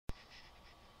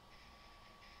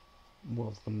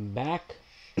Welcome back.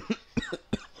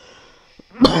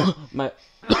 My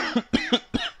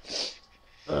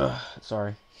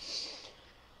sorry.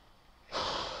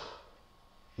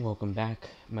 Welcome back,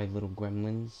 my little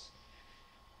gremlins.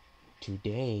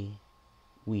 Today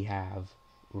we have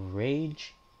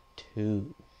Rage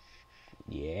 2.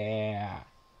 Yeah.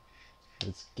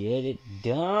 Let's get it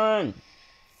done.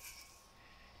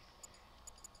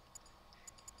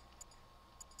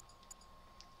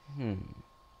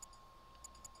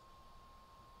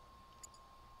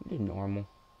 Do normal.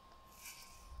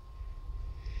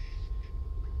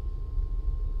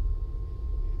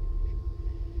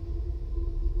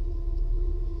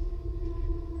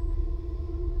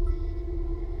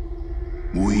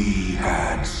 We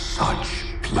had such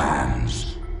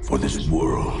plans for this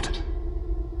world.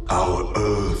 Our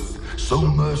Earth, so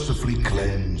mercifully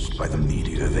cleansed by the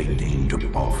meteor they named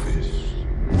Apophis.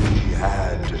 We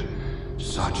had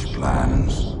such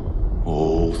plans,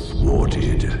 all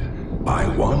thwarted by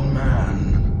one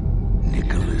man,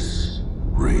 Nicholas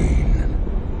Rain.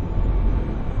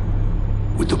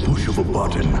 With the push of a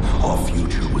button, our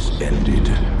future was ended.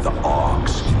 The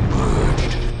arcs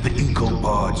emerged. The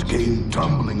Ecopods came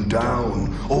tumbling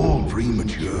down, all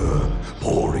premature,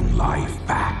 pouring life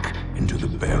back into the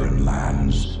barren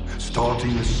lands,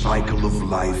 starting a cycle of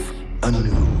life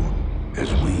anew,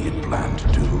 as we had planned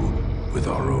to do with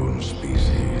our own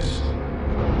species.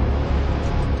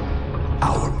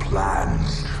 Our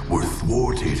plans were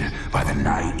thwarted by the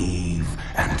naive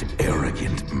and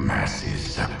arrogant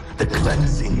masses. The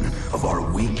cleansing of our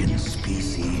weakened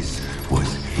species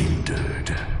was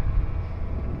hindered.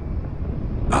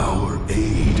 Our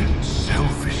aid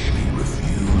selfishly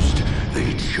refused.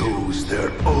 They chose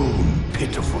their own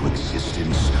pitiful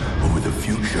existence over the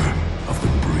future of the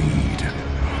breed.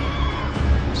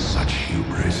 Such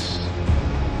hubris.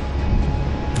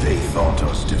 They thought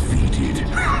us defeated.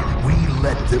 We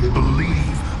let them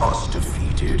believe us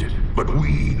defeated. But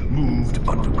we moved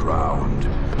underground.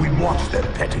 We watched their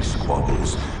petty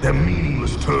squabbles, their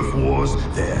meaningless turf wars,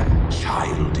 their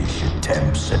childish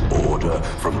attempts at order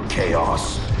from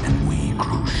chaos, and we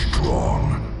grew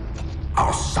strong.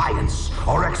 Our science,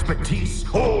 our expertise,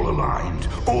 all aligned,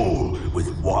 all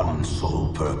with one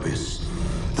sole purpose.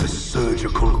 The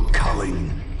surgical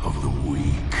culling of the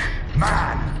weak.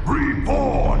 Man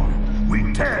reborn!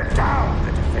 We tear down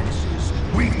the defenses.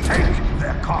 We take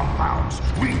their compounds.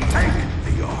 We take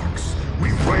the arcs.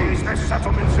 We raise their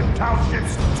settlements and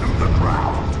townships to the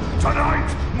ground.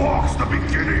 Tonight marks the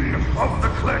beginning of the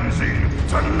cleansing.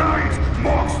 Tonight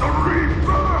marks the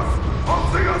rebirth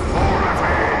of the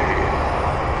authority!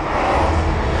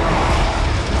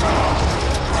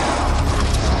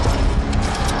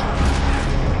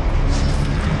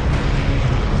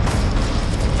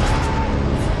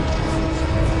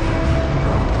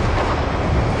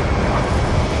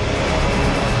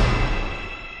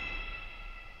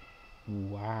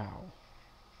 Wow.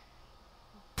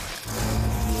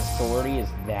 The authority is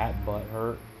that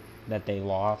butthurt that they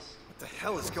lost. What the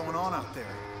hell is going on out there?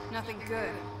 Nothing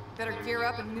good. Better gear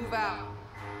up and move out.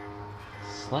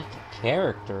 Select a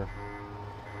character.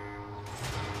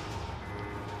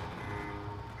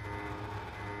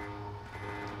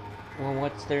 Well,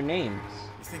 what's their names?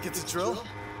 You think it's a drill?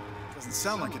 Doesn't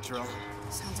sound like a drill.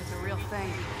 Sounds like the real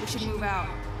thing. We should move out.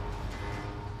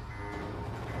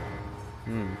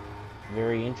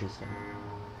 Very interesting.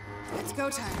 It's go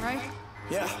time, right?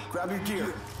 Yeah, grab your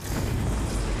gear.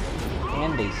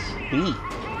 And they speak.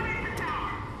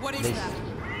 What is They- that?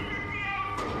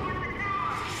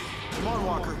 Come on,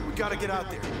 Walker. We gotta get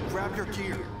out there. Grab your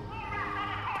gear.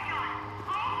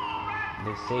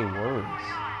 They say words.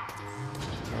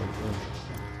 Very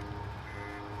interesting.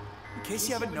 In case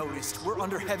you haven't noticed, we're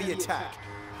under heavy attack.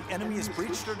 The enemy has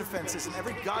breached our defenses, and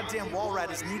every goddamn wall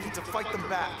rat is needed to fight them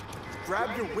back.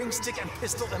 Grab your wing stick and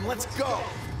pistol, and let's go!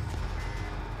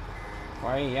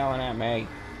 Why are you yelling at me?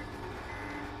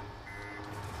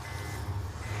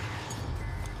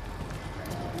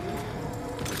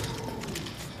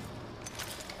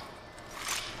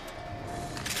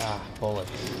 Ah,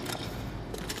 bullets.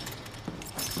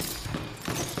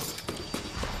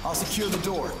 I'll secure the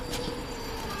door.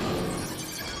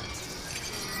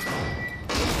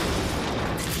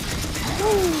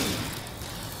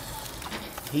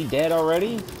 He dead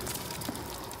already?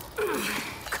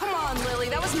 Come on, Lily.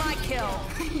 That was my kill.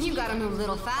 You gotta move a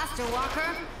little faster,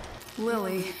 Walker.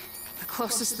 Lily, the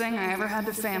closest thing I ever had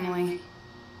to family.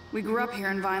 We grew up here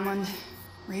in Vineland,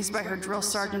 raised by her drill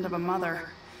sergeant of a mother.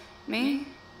 Me?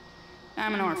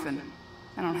 I'm an orphan.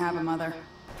 I don't have a mother.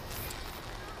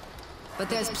 But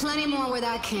there's plenty more where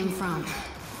that came from.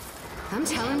 I'm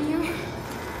telling you,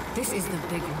 this is the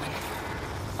big one.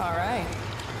 All right,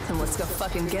 then let's go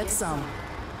fucking get some.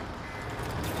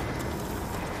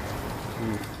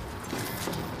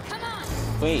 Come on.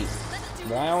 Wait,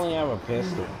 but I only have a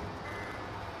pistol.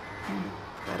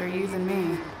 Better you than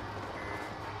me.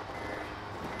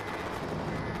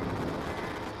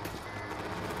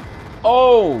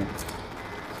 Oh!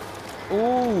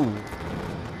 Ooh!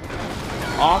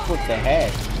 Off with the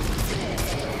head.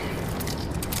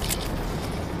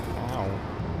 Ow.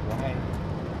 Why?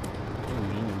 What do you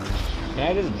mean? Can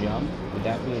I just jump? Would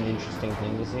that be an interesting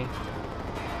thing to see?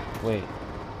 Wait.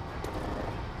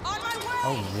 On my way!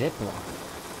 Oh, zip line.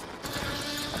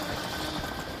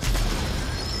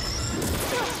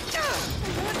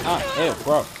 Ah, ew,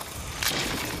 gross.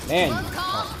 Man. Close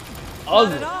call.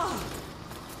 Ugly. Not at all.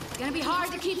 It's gonna be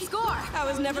hard to keep score. I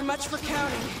was never much for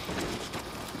counting.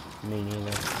 Me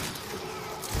neither.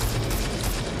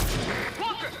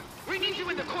 Walker, we need you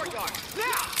in the courtyard.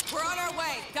 Now! We're on our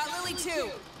way. Got Lily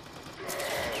too.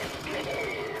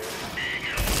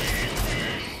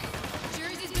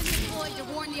 Jersey's been deployed to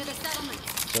warn the other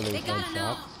settlements. So They there's gotta one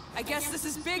know. shot. I guess this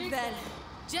is big then.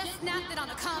 Just snapped it on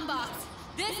the comm box.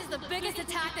 This is the biggest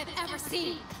attack they've ever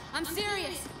seen. I'm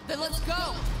serious. Then let's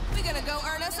go. We're gonna go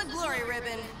earn us a glory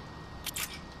ribbon.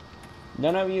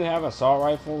 None of you have assault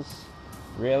rifles?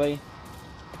 Really?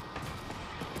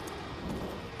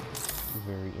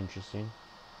 Very interesting.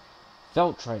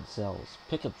 Feltrite cells.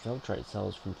 Pick up Feltrite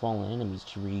cells from fallen enemies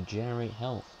to regenerate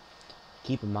health.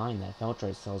 Keep in mind that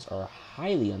Feltrite cells are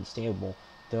highly unstable,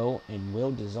 though, and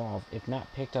will dissolve if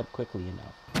not picked up quickly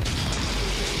enough.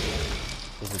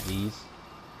 Is it these?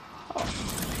 Oh,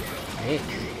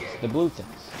 it's the blue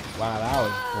things. Wow, that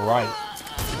was bright.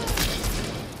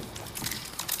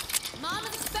 Mom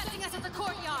is expecting us at the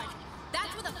courtyard.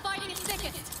 That's where the fighting is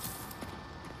thickest.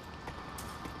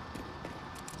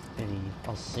 Any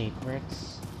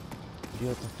secrets?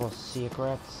 Beautiful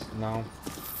secrets? No.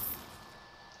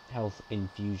 Health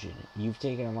infusion. You've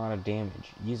taken a lot of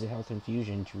damage. Use a health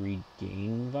infusion to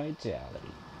regain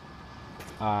vitality.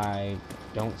 I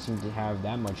don't seem to have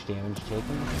that much damage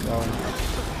taken, so...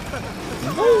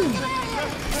 Boom!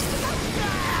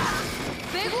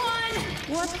 Big one!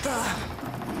 What the?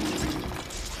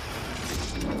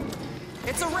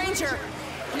 It's a ranger.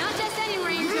 Not just any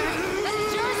ranger.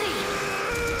 That's Jersey.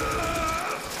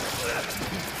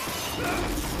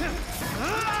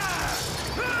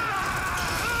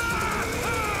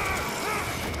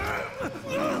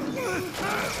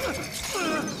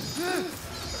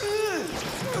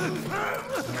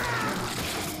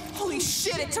 Holy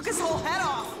shit, it took his whole head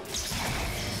off.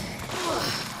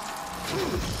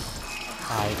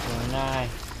 Eye for an eye.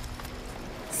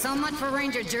 So much for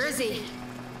Ranger Jersey.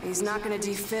 He's not gonna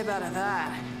defib out of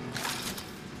that.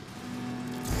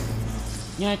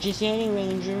 Not just any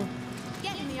ranger.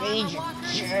 Getting the Ranger armor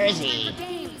walker Jersey. is time for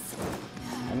games.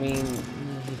 I mean,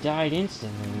 he died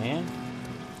instantly, man.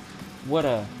 What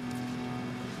a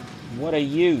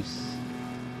use.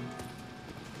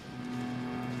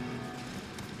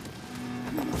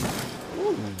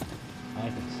 Ooh, I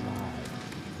can slide.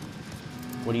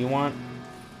 What do you want?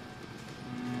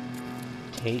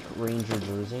 Take Ranger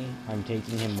Jersey? I'm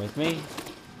taking him with me?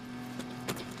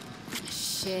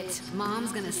 Shit,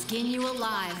 Mom's gonna skin you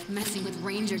alive messing with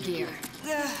Ranger gear.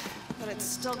 But it's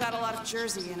still got a lot of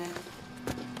Jersey in it.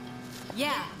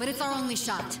 Yeah, but it's our only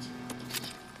shot.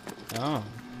 Oh.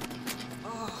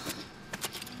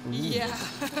 Yeah.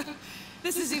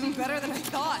 This is even better than I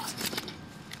thought.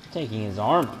 Taking his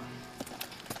armor.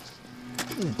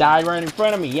 He died right in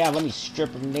front of me. Yeah, let me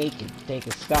strip him naked. Take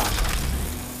a stop.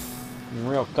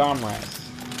 Real comrades.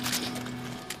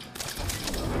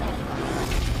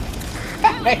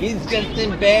 He's just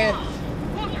in bed.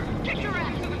 Walker, get your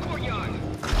ass to the courtyard.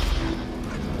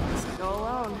 Go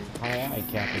alone. Aye, aye,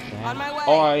 Capitan. On my way.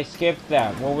 Oh, I skipped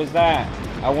that. What was that?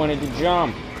 I wanted to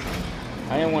jump.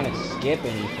 I didn't want to skip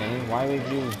anything. Why would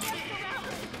you?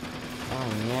 Oh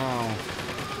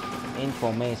no.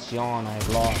 Information I've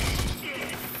lost.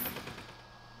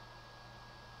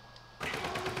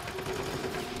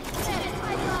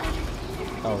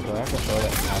 Oh, do I have to throw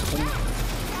that at them?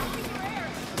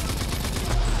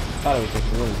 I thought it was just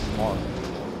really smart.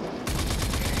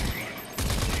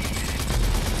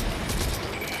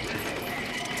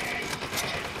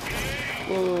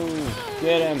 Ooh,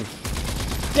 get him!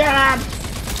 Get him!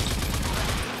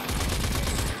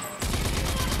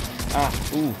 Ah,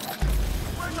 ooh.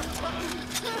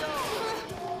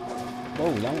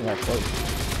 Whoa, that one got close.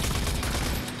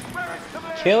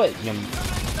 Kill it, you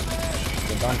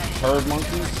bunch of turd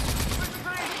monkeys.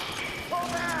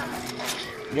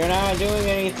 You're not doing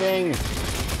anything,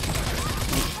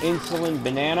 you insolent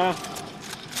banana.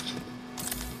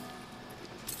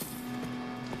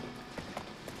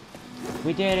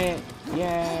 We did it!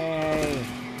 Yay!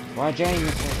 Why,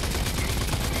 Jameson?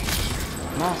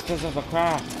 Masters of the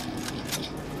craft!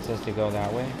 It says to go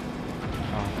that way.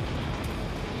 Oh.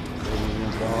 Maybe we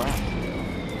need to go around.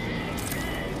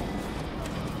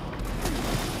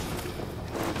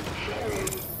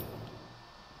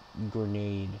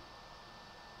 Grenade.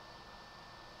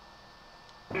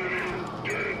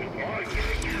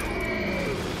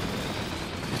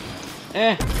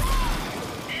 Eh!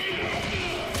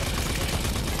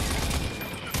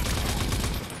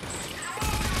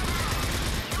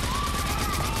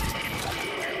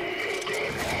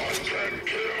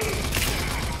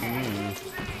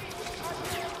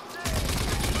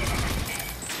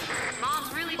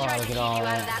 Mom really tried to keep you out of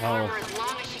that armor as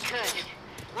long as she could.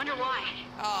 Wonder why.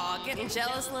 Aw, getting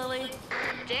jealous, Lily?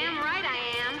 Damn right I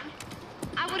am.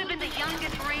 I would have been the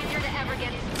youngest ranger to ever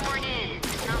get sworn in.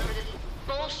 Not for this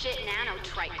bullshit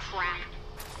nanotrite crap.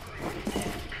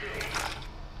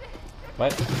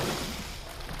 What?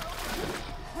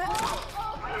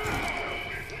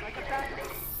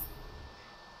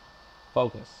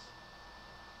 Focus.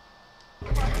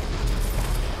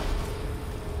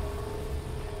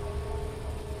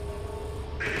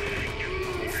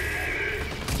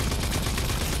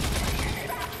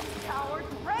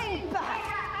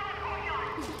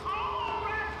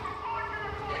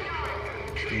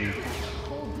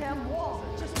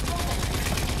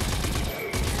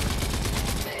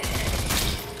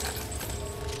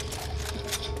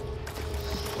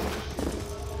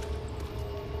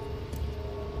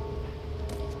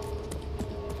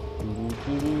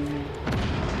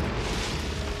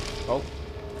 Oh.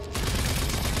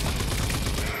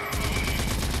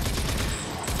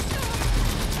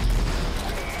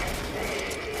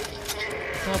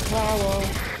 The power.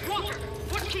 Walker,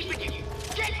 what's keeping you?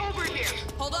 Get over here!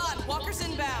 Hold on, Walker's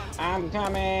inbound. I'm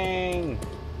coming.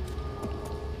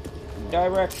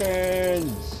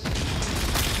 Directions.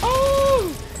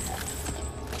 Oh!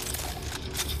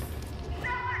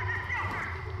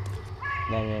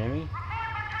 That an enemy?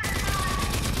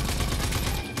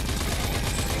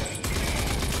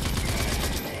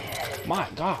 My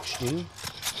gosh, dude. You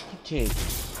take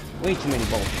way too many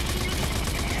bolts.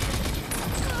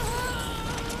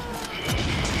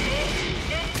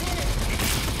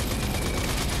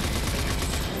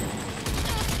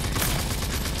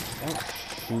 Don't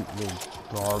shoot this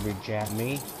garbage at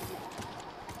me.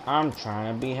 I'm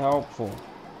trying to be helpful.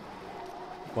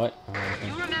 What?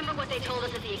 You remember what they told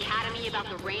us at the academy about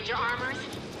the ranger armors?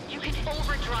 You can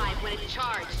overdrive when it's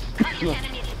charged. Cut your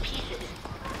enemies to pieces.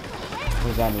 What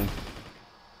does that mean?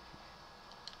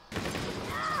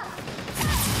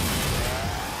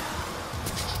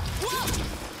 Whoa!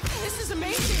 This is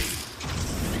amazing!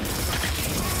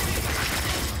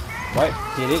 What?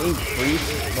 Did it increase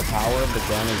the power of the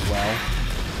gun as well?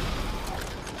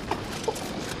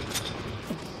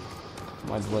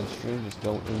 My bloodstream just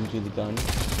go into the gun?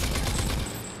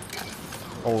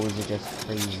 Or was it just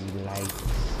crazy lights?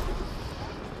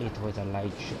 It was a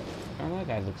light show. Oh, that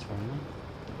guy looks friendly.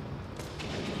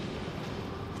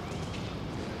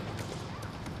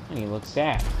 And he looks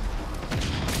sad.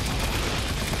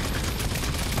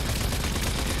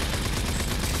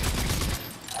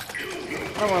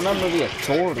 I don't remember the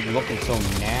sword looking so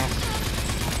nasty.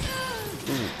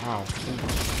 Ooh, ow. Ooh.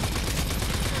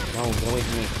 No, get away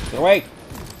from me. Get away!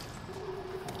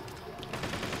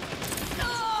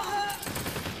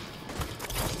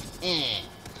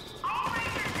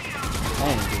 I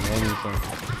didn't do anything.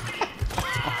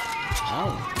 Ow.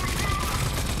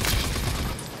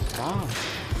 Stop.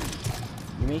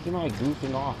 You're making my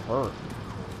goofing off hurt.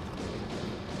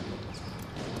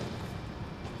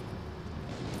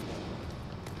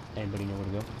 Anybody know where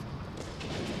to go?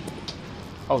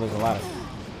 Oh, there's a ladder.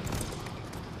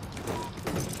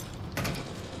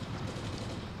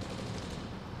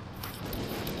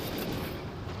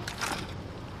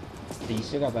 You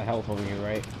still got the health over here,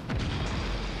 right?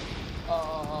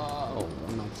 Oh,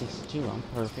 I'm not 62. I'm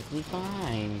perfectly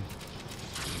fine.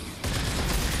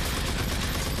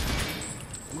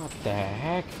 What the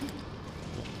heck?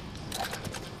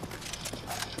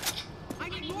 I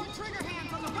need more trigger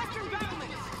hands on the western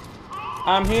battlements!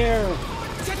 I'm here!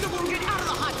 Get the wounded out of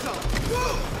the hot zone!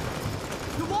 Move!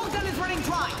 The wall gun is running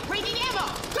dry! Raiding ammo!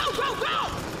 Go, go, go!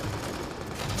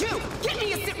 You, get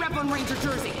me a sit rep on Ranger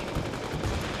Jersey!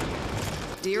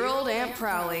 Dear old Aunt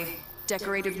Crowley,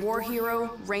 decorated war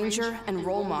hero, ranger, and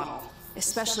role model,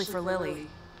 especially for Lily.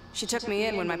 She took me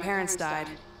in when my parents died.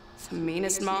 The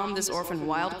meanest mom this orphan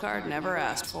wildcard never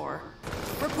asked for.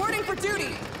 Reporting for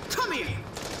duty! Come here!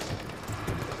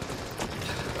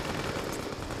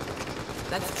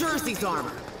 That's Jersey's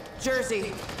armor.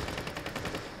 Jersey.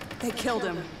 They killed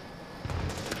him.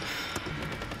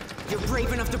 You're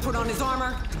brave enough to put on his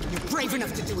armor? You're brave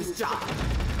enough to do his job.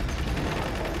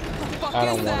 I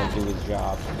don't want to do his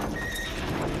job.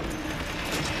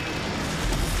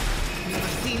 Never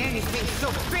seen anything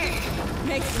so big.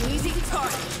 Makes an easy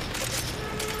target.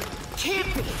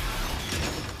 Can't be.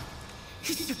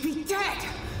 He should be dead.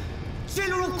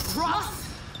 General Cross?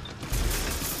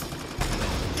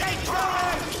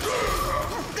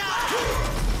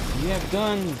 You have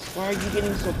guns. Why are you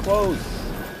getting so close?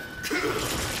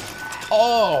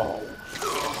 Oh!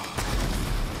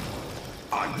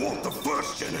 I want the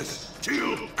first Genis.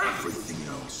 Kill everything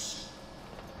else.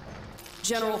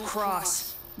 General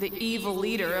Cross, the evil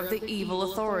leader of the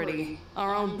evil authority.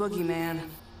 Our own boogeyman.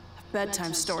 A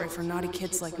bedtime story for naughty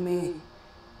kids like me.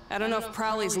 I don't know if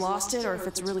Prowley's lost it or if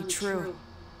it's really true.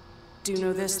 Do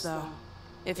know this, though.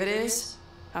 If it is,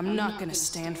 I'm not gonna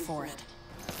stand for it.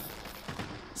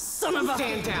 Son of a...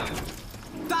 Stand down.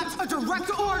 That's a direct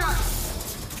order!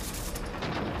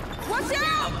 Watch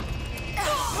out!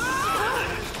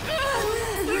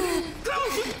 Go,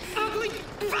 you ugly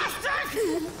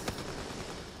bastard!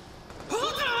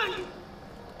 Hold on!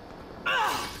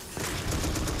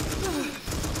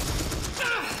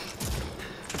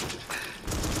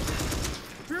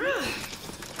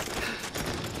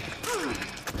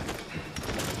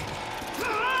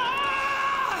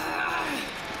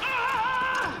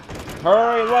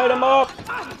 Hurry, light him up!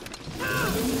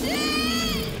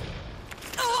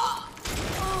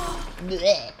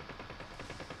 Blech.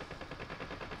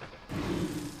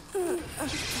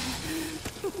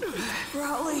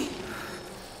 Prowley.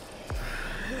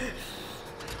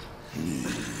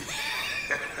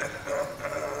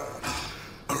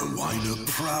 Erwina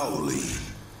Prowley,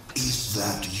 is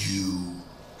that you?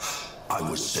 I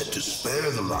was set to spare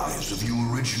the lives of you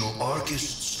original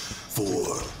Archists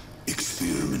for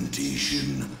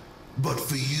experimentation. But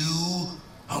for you,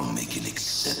 I'll make an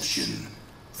exception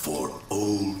for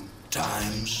old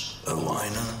times,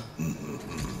 Erwina.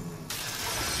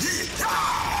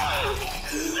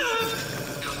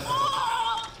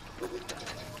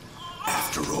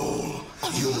 After all,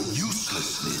 your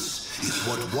uselessness is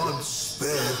what once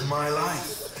spared my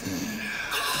life.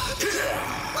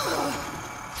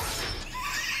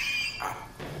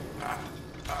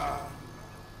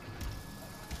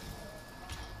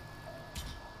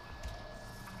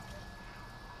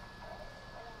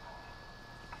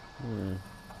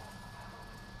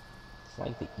 It's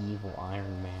like the evil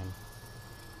Iron Man.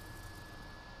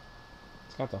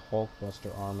 It's got the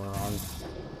Hulkbuster armor on.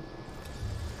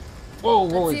 Whoa,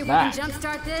 what Let's was see if that? we can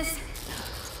jumpstart this.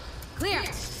 Clear.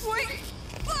 Wait!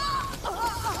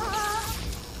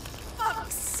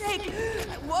 Fuck's sake!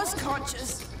 I was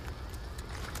conscious.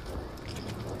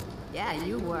 Yeah,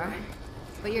 you were.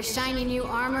 But your shiny new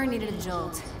armor needed a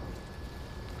jolt.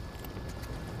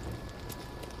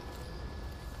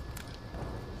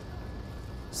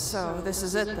 So, this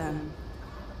is it then.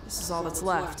 This is all that's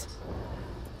left.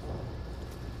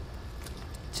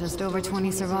 Just over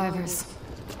 20 survivors.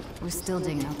 We're still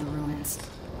digging out the ruins.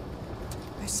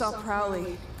 I saw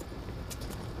Prowley.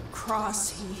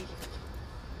 Cross,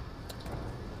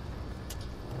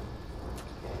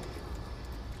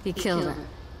 He killed her.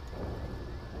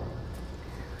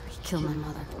 He killed my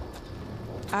mother.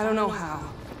 I don't know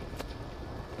how.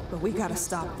 But we gotta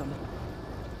stop them.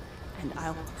 And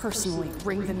I'll personally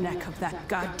wring the neck of that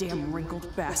goddamn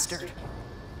wrinkled bastard.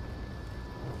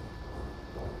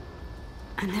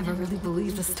 I never really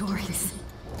believed the stories.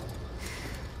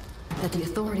 That the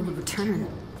authority would return.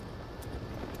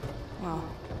 Well,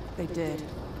 they did.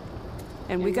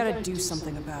 And we gotta do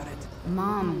something about it.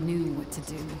 Mom knew what to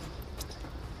do.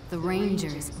 The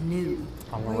Rangers knew.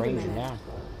 I'm a Wait a ranger minute. now.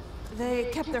 They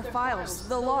kept their files,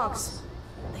 the logs.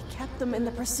 They kept them in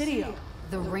the Presidio.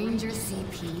 The Ranger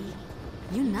CP?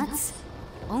 You nuts?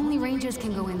 Only Rangers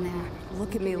can go in there.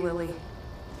 Look at me, Lily.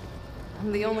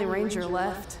 I'm the only ranger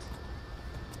left.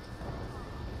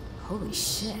 Holy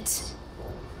shit.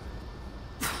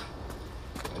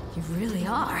 You really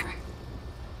are.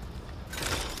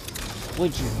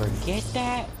 Would you forget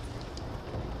that?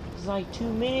 It was like 2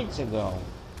 minutes ago.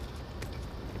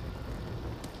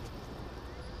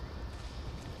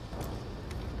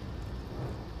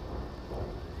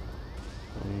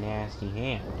 Nasty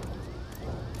hand.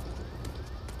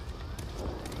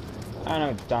 I know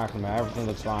what you're talking about. Everything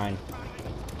looks fine.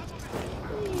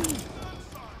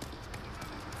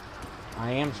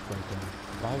 I am sprinting.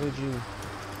 Why would you...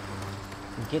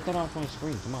 Get that off my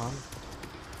screen, come on.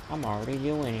 I'm already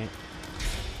doing it.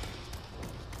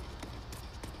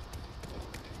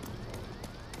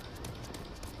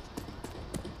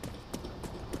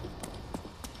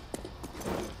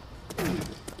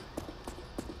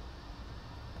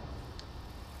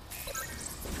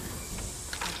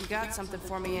 got something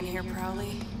for me in here,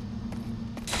 Prowley.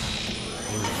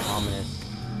 Ominous.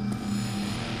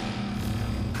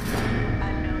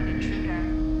 Unknown intruder.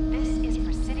 This is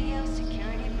Presidio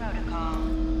Security Protocol.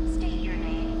 State your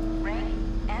name, rank,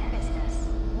 and business.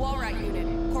 Walrat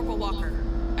Unit, Corporal Walker.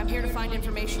 I'm here to find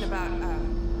information about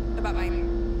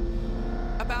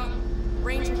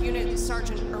Ranger Unit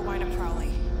Sergeant Irwina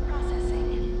Prowley.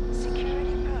 Processing.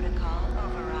 Security Protocol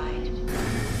override.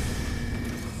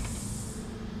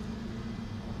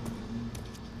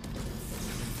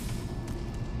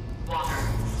 Walker,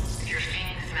 if you're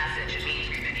seeing this message, it means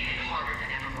we've been hit harder than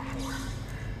ever before.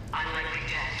 Unlikely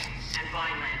death, and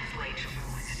Vineland is laid to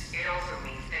ruin. It also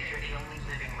means that you're the only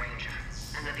living Ranger,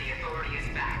 and that the Authority is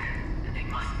back, and they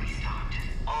must be stopped.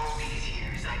 All these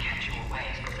years, I kept you away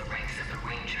from the ranks of the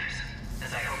Rangers,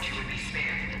 as I hoped you would be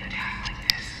spared in an attack like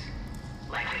this.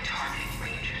 Likely targeting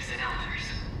Rangers and Elders.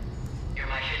 You're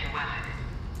my hidden weapon.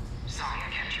 Sorry I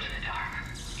kept you in the dark.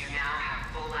 You now have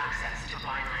full access to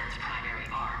Vineland's primary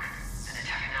arc, and the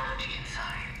technology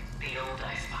inside. The old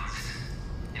icebox.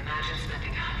 Imagine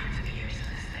spending hundreds of years in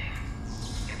this thing.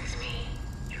 It was me,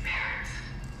 your parents,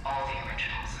 all the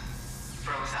originals.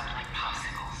 Froze up like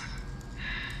popsicles.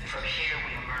 And from here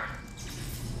we emerge.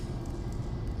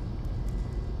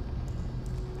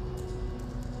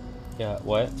 Yeah,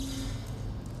 what?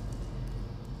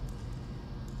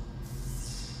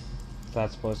 Is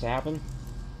that supposed to happen?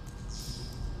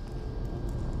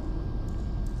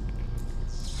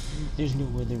 There's no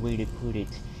other way to put it.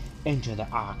 Enter the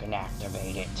arc and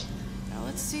activate it. Now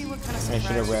let's see what kind of I surprise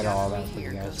should have read you got all for me that for you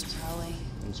here, guys. Ghost Prowley.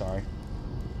 I'm sorry.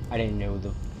 I didn't know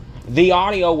the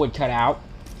audio would cut out.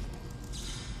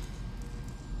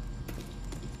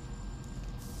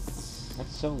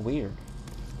 That's so weird.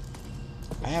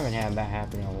 I haven't had that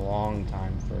happen in a long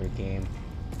time for a game.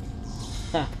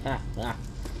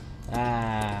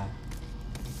 Ah,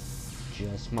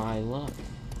 just my luck.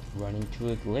 Run into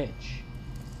a glitch.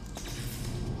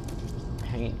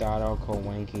 Ain't that all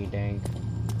wanky dank.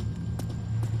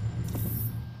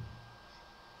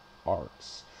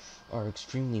 Arcs are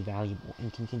extremely valuable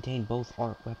and can contain both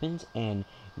arc weapons and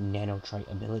nanotrite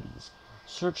abilities.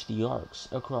 Search the arcs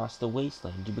across the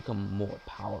wasteland to become more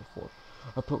powerful.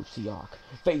 Approach the arc,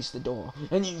 face the door,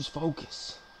 and use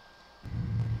focus.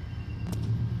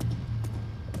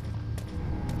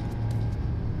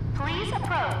 Please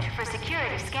approach for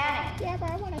security scanning. Yeah,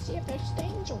 but I want to see if there's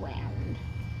things around.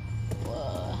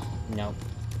 Nope.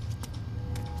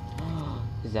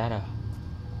 Is that a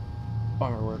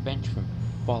armor workbench from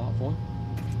Fallout 4?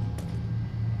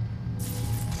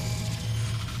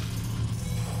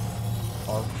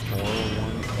 Arc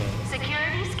 401A.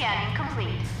 Security scanning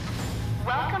complete.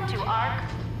 Welcome to ARC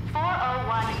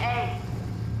 401A.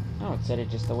 Oh, it said it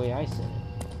just the way I said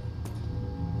it.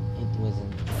 It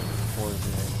wasn't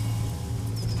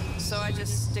coordinated. So I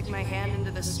just stick my hand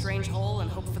into this strange hole and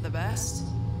hope for the best?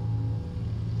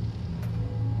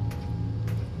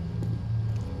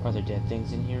 Are there dead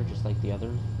things in here just like the other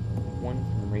one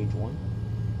from Rage 1?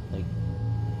 Like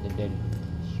the dead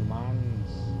humans?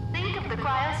 Think of the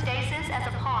cryostasis as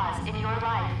a pause in your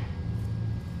life.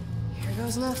 Here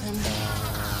goes nothing.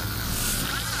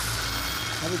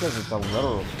 Not because it's a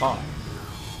literal pause.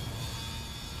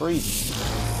 Freezing.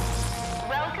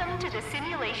 Welcome to the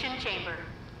simulation chamber.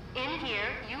 In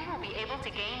here, you will be able to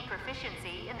gain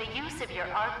proficiency in the use of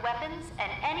your arc weapons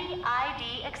and any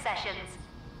ID accessions.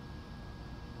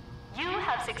 You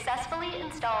have successfully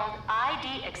installed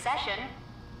ID accession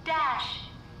Dash.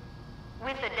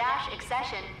 With the Dash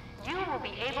accession, you will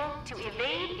be able to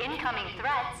evade incoming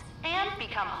threats and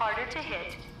become harder to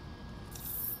hit.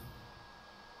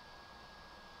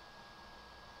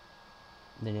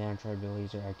 The nanotrite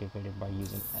abilities are activated by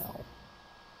using L.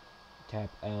 Tap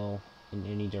L in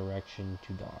any direction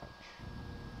to dodge.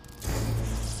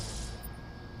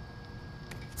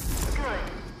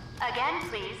 Good. Again,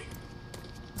 please.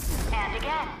 And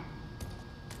again.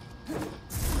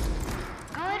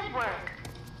 Good work.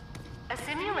 A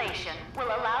simulation will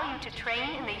allow you to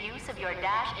train in the use of your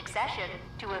dash accession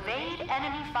to evade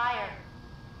enemy fire.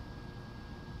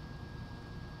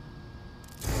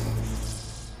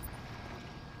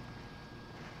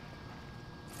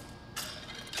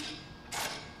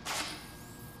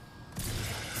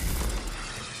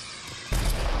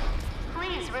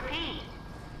 Please repeat.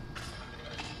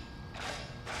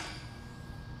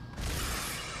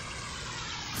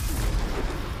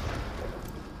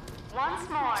 Once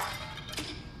more.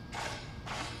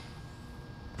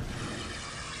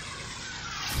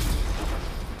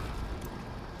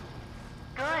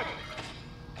 Good.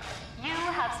 You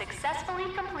have successfully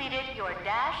completed your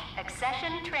dash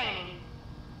accession training.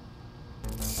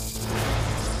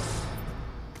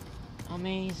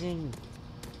 Amazing.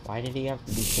 Why did he have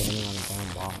to be standing on a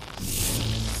damn box?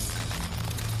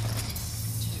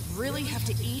 Did it really have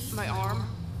to eat my arm?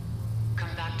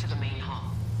 Come back to the main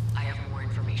hall. I have more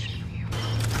information for you.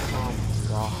 Oh my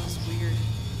god. It was weird.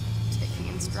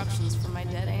 Taking instructions from my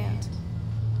dead aunt.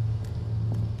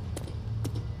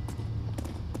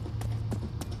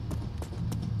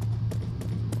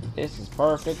 This is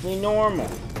perfectly normal.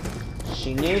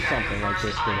 She knew something like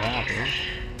this could happen.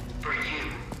 For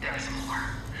you, there's more.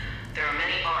 There are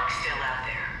many arcs still out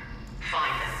there.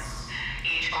 Find them.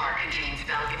 Each arc contains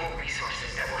valuable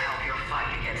resources that will help your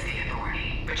fight against the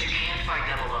Authority. But you can't fight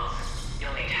them alone.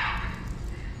 You'll need help.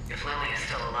 If Lily is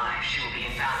still alive, she will be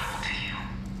invaluable to you.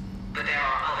 But there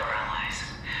are other allies.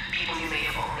 People you may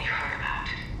have only heard about.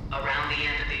 Around the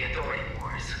end of the Authority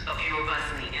Wars, a few of us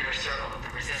in the inner circle of the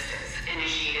Resistance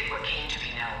initiated what came to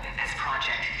be known as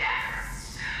Project Dagger.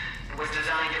 It was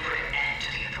designed to put an end to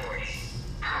the Authority.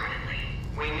 Permanently.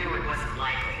 We knew it wasn't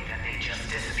likely that they'd just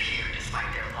disappear despite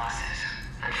their losses.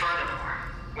 And furthermore,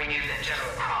 we knew that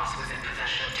General Cross was in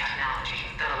possession of technology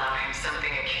that allowed him something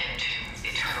akin to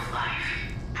eternal life.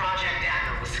 Project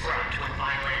Dagger was scrubbed when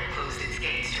Vineland closed its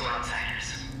gates to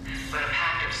outsiders. But a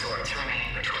pact of sorts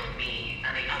remained between me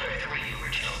and the other 3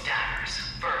 original Daggers.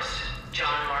 First,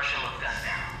 John Marshall of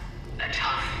Gunbarrel. A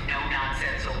tough,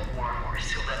 no-nonsense old warhorse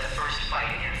who led the first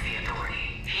fight against the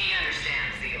Authority. He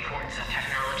understands the importance of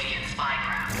technology and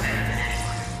spycraft better than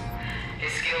anyone.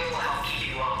 His skills will help keep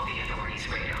you off the Authority's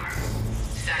radar.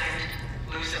 Second,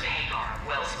 Lucem Hagar of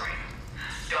Wellspring,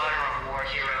 daughter of war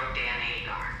hero Dan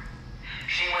Hagar.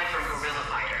 She went from guerrilla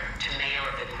fighter to mayor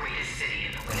of the greatest city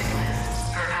in the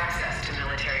Wasteland. Her access to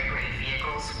military-grade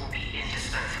vehicles will be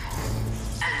indispensable.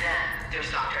 And then there's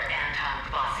Dr. Anton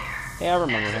Kvasir. Hey, I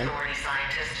remember him. Ex-Authority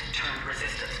scientist turned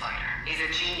resistance fighter. He's a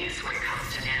genius when it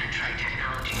comes to nanotrite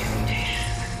technology and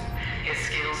mutations. His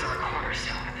skills are a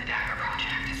cornerstone of the Dagger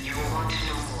project. You will want to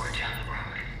know more down the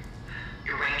road.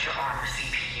 Your Ranger Armor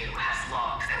CPU has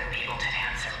logs that will be able to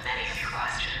answer many of your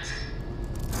questions.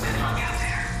 Good luck out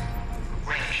there,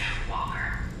 Ranger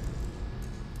Walker.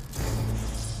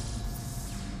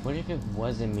 What if it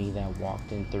wasn't me that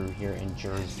walked in through here and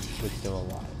Jersey was still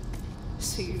alive?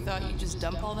 So you thought you'd just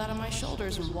dump all that on my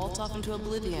shoulders and waltz off into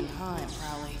oblivion, huh,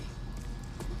 Prowley?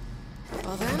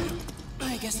 Well then,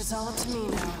 I guess it's all up to me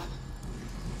now.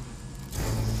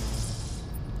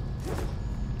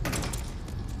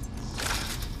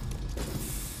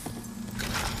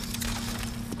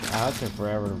 It took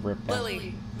forever to rip that.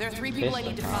 Lily, there are 3 people I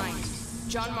need to find.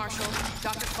 John Marshall,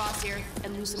 Dr. Kvasir,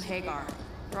 and Lucem Hagar.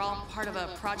 They're all part of a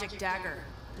Project Dagger,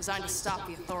 designed to stop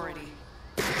the Authority.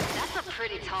 That's a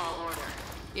pretty tall order.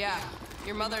 Yeah,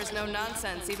 your mother's no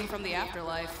nonsense, even from the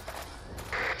afterlife.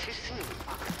 Too soon.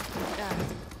 Yeah,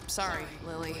 sorry,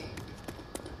 Lily.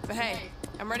 But hey,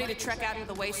 I'm ready to trek out into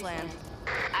the wasteland.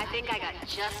 I think I got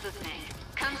just the thing.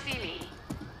 Come see me.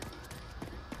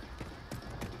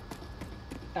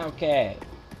 Okay.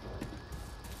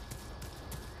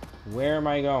 Where am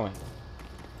I going?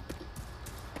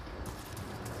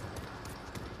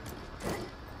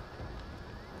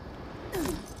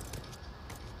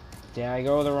 Did I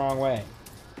go the wrong way?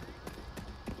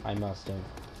 I must have.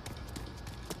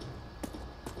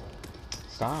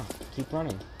 Stop. Keep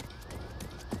running.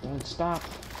 Don't stop.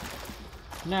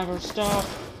 Never stop.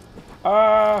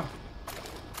 Ah!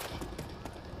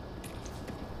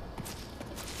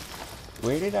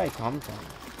 Where did I come from?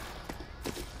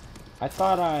 I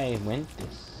thought I went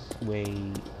this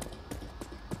way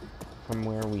from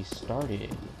where we started.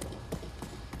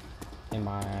 Am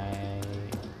I...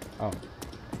 Oh.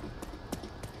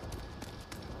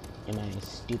 Am I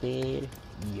stupid?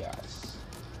 Yes.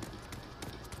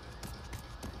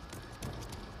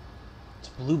 It's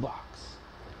a blue box.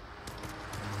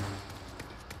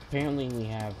 Apparently we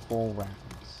have 4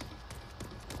 rounds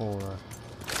for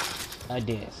a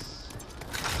disc.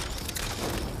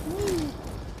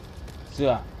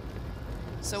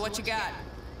 So what you got?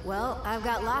 Well, I've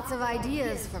got lots of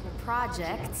ideas for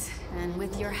projects, and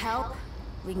with your help,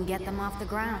 we can get them off the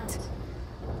ground.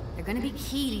 They're gonna be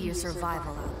key to your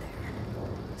survival out there.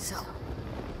 So,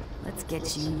 let's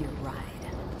get you your ride.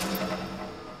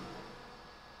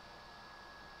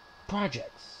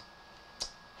 Projects.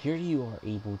 Here you are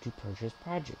able to purchase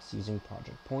projects using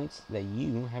project points that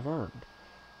you have earned.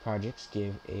 Projects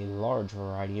give a large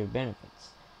variety of benefits.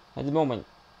 At the moment,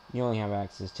 you only have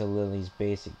access to Lily's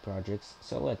basic projects,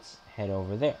 so let's head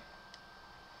over there.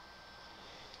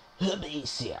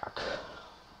 Basic.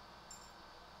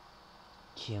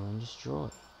 Kill and destroy.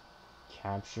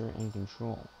 Capture and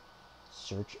control.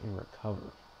 Search and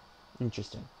recover.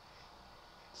 Interesting.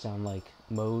 Sound like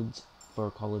modes for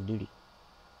Call of Duty.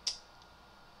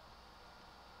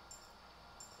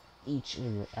 Each of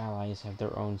your allies have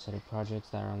their own set of projects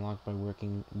that are unlocked by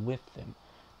working with them.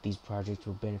 These projects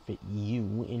will benefit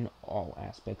you in all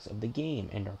aspects of the game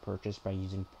and are purchased by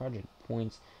using project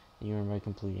points that you earn by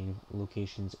completing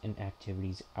locations and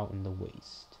activities out in the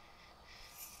waste.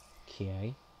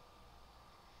 Okay.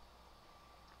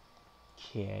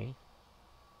 Okay.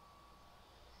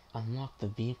 Unlock the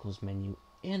vehicles menu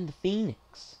and the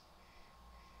Phoenix.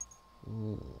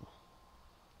 Ooh.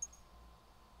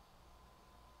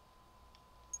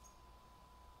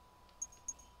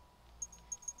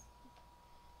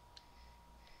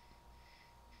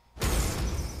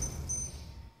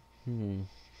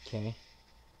 Okay.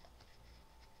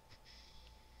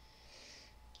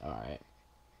 Alright.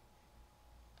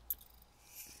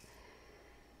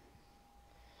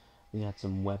 We got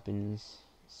some weapons.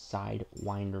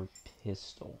 Sidewinder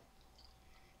pistol.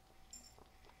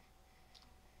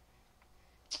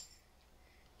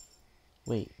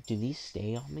 Wait, do these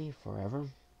stay on me forever?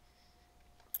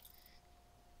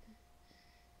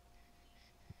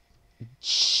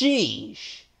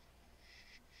 Sheesh!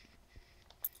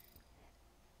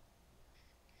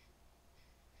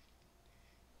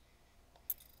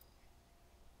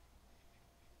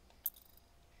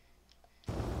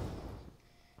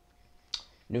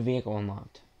 New vehicle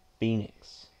unlocked.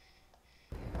 Phoenix.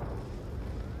 The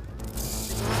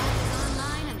garage is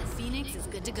online and the Phoenix is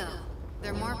good to go.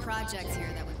 There are more projects here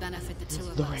that would benefit the two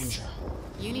of The us. Ranger.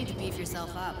 You need to beef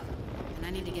yourself up, and I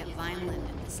need to get Vineland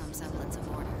into some semblance of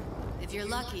order. If you're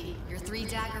lucky, your 3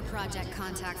 Dagger Project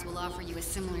contacts will offer you a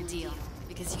similar deal,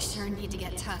 because you sure need to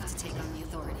get tough to take on the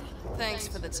Authority. Thanks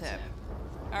for the tip.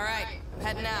 All right, I'm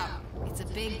heading out. It's a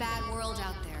big bad world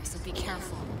out there, so be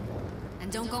careful.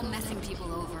 And don't go messing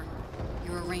people over.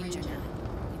 You're a ranger now.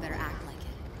 You better act like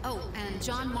it. Oh, and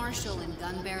John Marshall in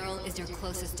Gun Barrel is your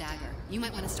closest dagger. You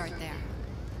might want to start there.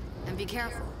 And be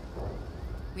careful.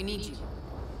 We need you.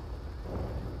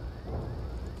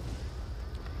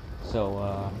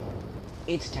 So,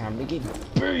 it's time to get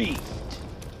beefed!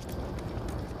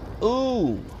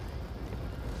 Ooh!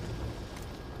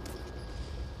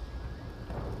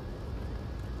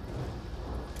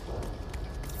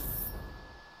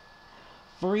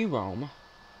 Free roam.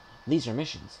 These are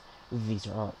missions. These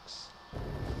are arcs.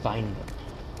 Find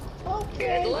them.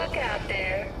 Good luck out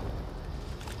there.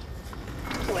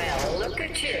 Well, look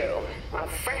at you. A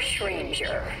fresh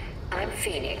ranger. I'm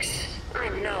Phoenix. I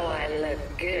know I look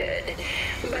good,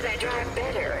 but I drive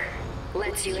better.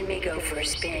 Let's you and me go for a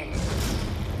spin.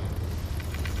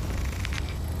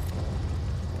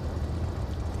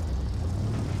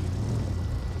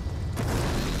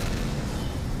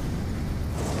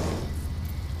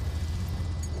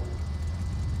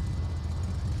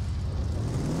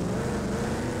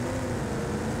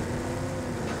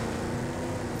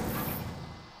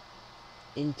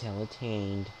 Intel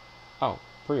attained. Oh,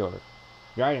 pre-order.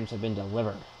 Your items have been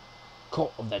delivered.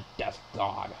 Cult of the Death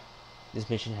God. This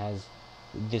mission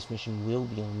will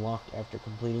be unlocked after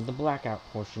completing the blackout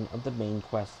portion of the main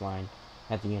quest line.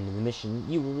 At the end of the mission,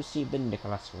 you will receive the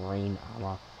Nicholas Rain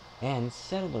armor and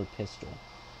Settler pistol.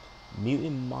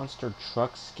 Mutant monster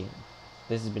truck skin.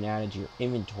 This has been added to your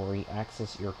inventory.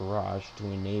 Access your garage to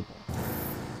enable.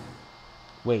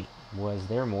 Wait, was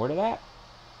there more to that?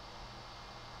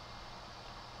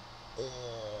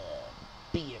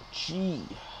 BFG.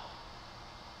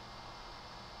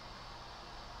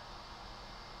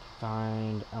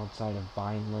 Find outside of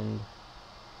Vineland.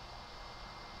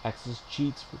 Access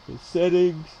cheats for the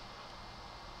settings.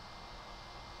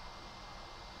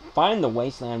 Find the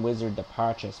Wasteland Wizard to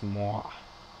purchase more.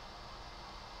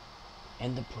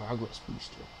 And the Progress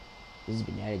Booster. This has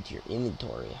been added to your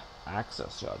inventory.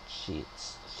 Access your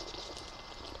cheats.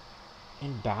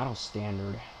 And Battle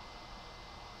Standard.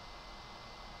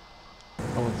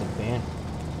 Oh, it's a banner.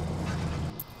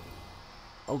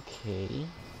 Okay.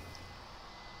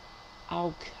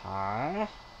 Okay.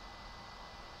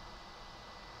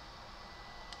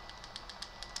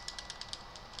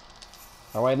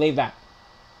 How do I leave that?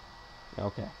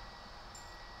 Okay.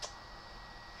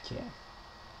 Okay.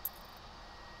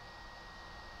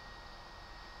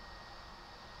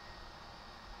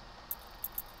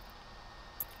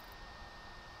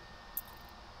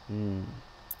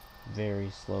 Very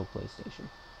slow PlayStation.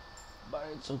 But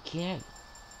it's okay.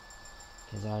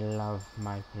 Because I love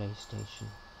my PlayStation.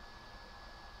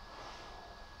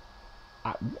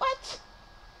 What?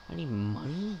 I need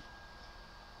money?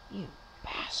 You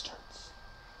bastards.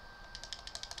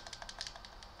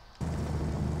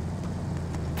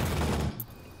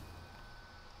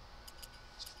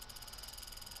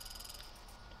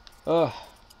 Ugh.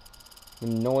 The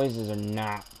noises are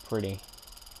not pretty.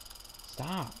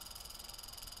 Stop.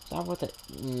 Stop with it.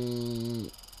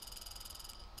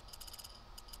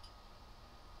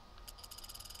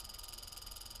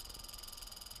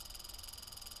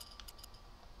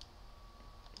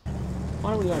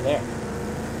 Why don't we go there?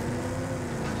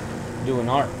 Do an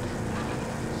arc.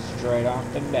 Straight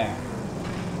off the bat.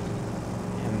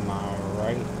 Am I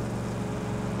right?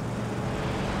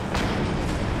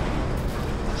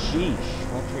 Sheesh,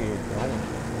 watch where you're going.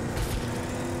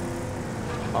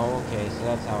 Oh, okay, so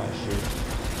that's how I shoot.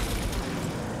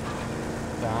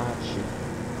 Gotcha.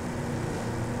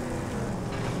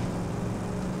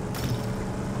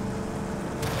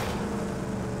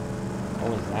 What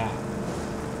was that?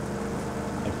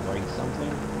 I break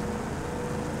something?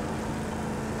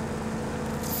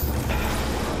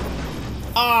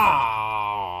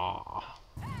 Ah!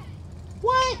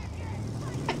 What?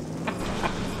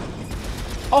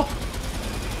 Oh!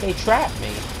 They trapped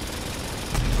me.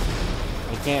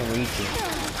 I can't reach it.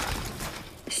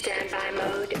 Standby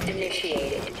mode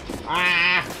initiated.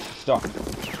 Ah! Stop.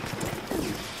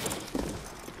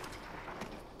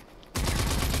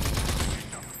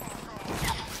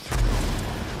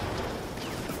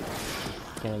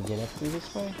 Can I get up through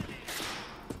this way?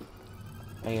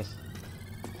 I guess.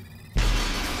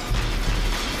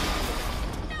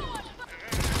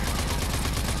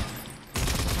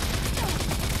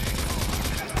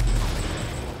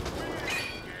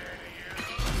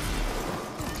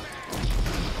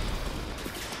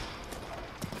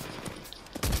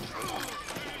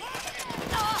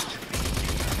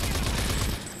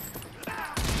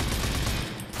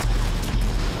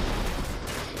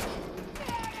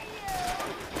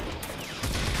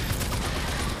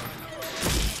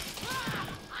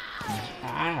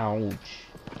 Ouch.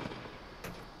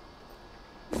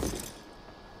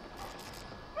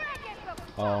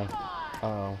 Oh.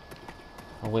 Uh-oh.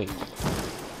 Oh, wait.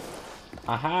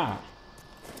 Aha!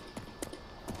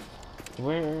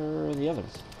 Where are the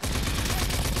others?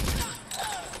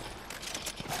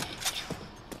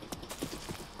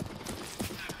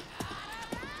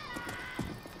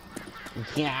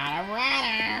 Got a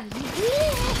runner!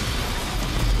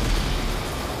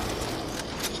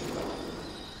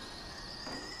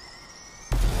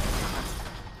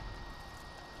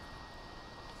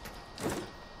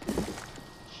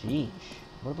 Sheesh,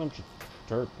 what a bunch of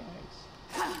dirt bags.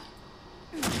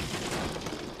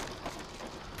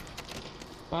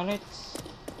 Bullets.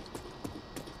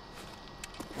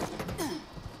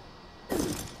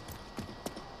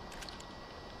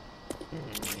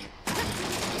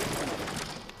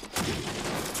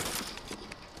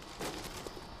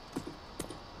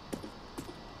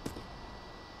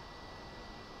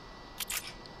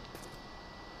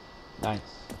 Nice.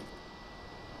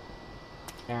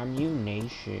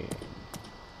 Ammunition.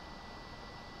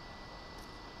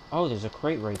 Oh, there's a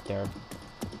crate right there.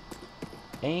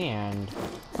 And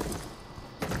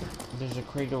there's a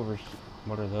crate over here.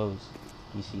 What are those?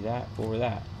 Do you see that? What were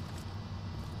that?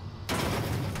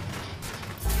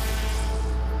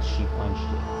 She punched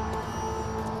it.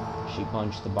 She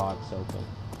punched the box open.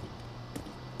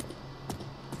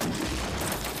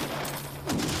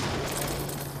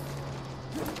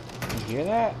 You hear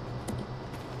that?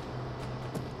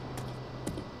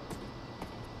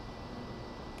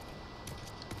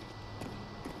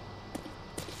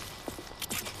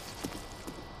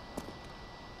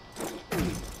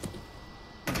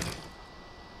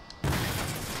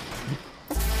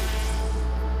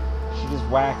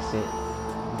 Wax it.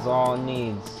 That's all it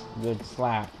needs. Good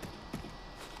slap.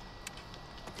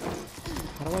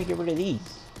 How do I get rid of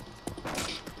these?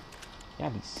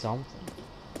 Gotta be something.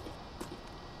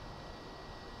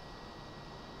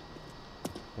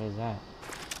 What is that?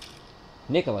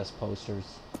 Nicholas posters.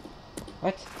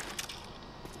 What?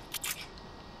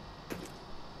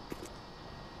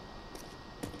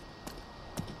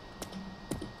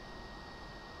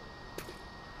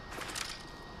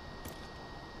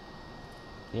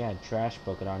 Yeah, trash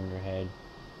bucket on your head.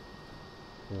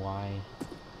 Why?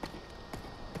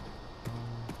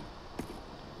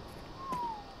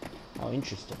 How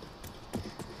interesting.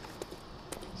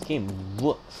 This game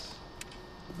looks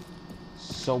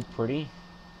so pretty.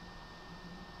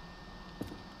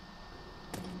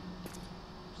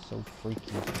 So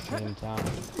freaky at the same time.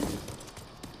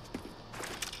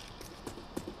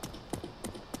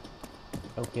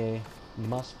 Okay,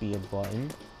 must be a button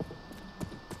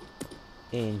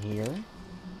in here.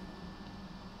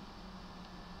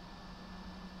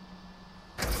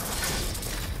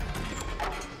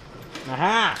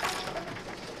 Aha!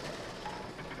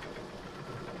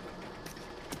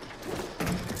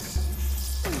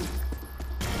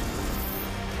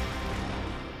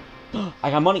 I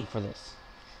got money for this.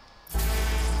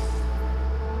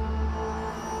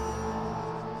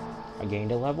 I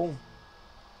gained a level?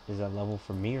 Is that level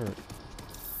for me or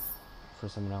for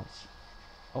someone else?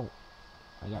 Oh,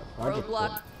 I got a project.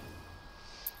 Roadblock.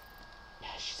 Yeah,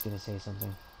 she's gonna say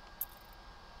something.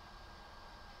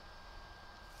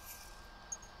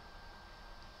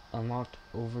 Unlocked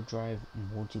Overdrive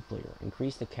multiplayer.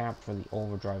 Increase the cap for the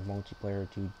Overdrive multiplayer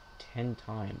to 10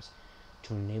 times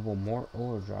to enable more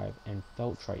Overdrive and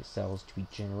Feltrite cells to be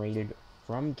generated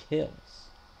from kills.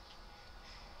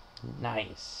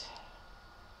 Nice.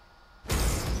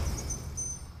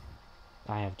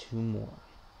 I have 2 more.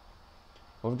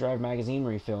 Overdrive magazine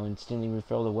refill. Instantly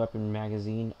refill the weapon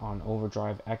magazine on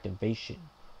Overdrive activation.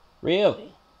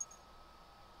 Really?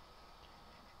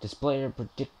 Display a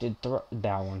predicted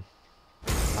that one.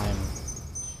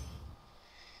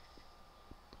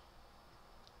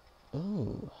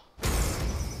 Ooh.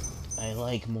 I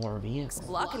like more vehicles.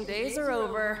 Blocking days are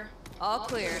over. All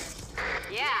clear.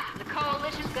 Yeah, the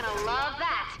Coalition's gonna love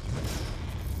that.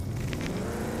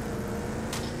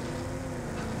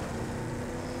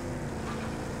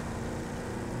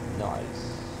 Nice.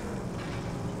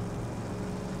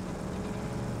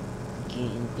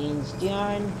 Getting things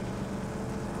done.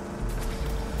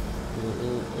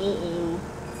 Ooh. I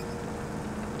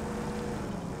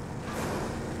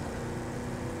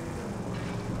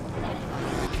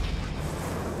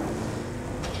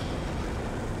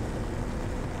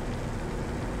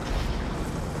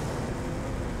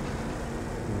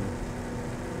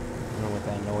don't know what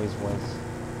that noise was.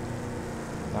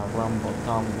 That rumble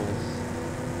tumbles.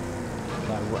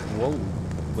 That whoa.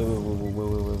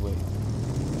 Wait.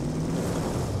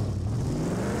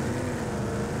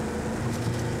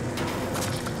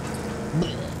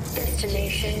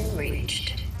 Destination reached.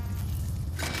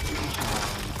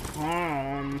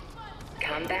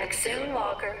 Come back soon,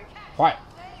 Walker. What?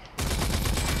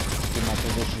 Get my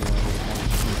position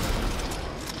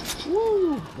where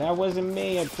woo! That wasn't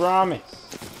me, I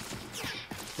promise.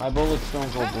 My bullets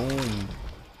don't go boom.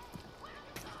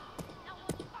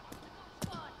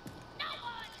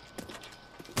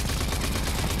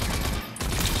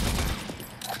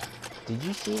 Did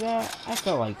you see that? I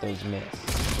felt like those missed.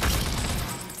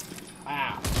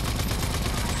 Wow.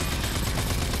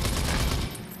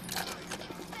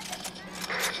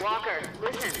 Walker,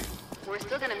 listen. We're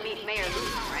still gonna meet Mayor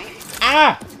Luton, right?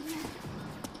 Ah!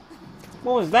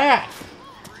 What was that?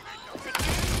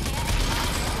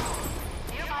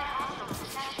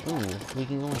 Ooh, we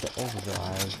can go into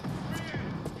overdrive.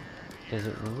 Does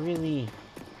it really...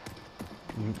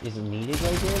 Is it needed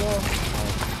right here, though?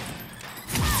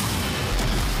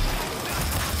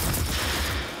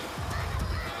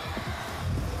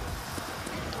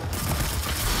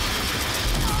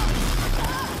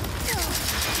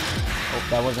 Oh,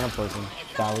 that wasn't a person.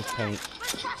 That was paint.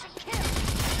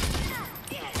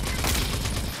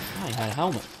 I had a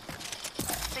helmet.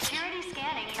 Security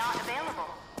scanning not available.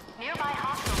 Nearby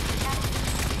hostiles detected.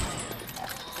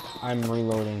 I'm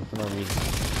reloading for no reason.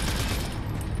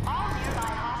 All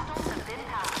nearby hostiles have been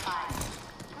pacified.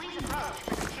 Please approach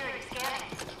for security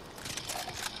scanning.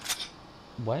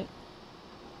 What?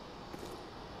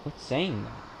 What's saying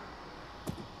that?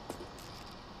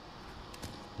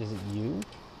 Is it you?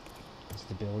 Is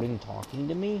the building talking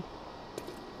to me?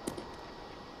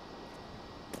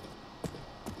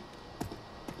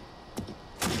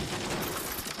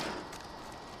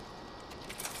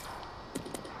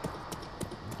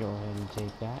 Go ahead and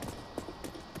take that.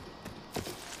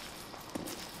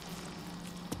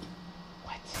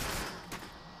 What?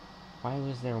 Why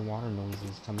was there water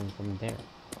noises coming from there?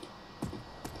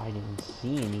 I didn't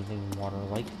see anything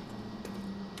water-like.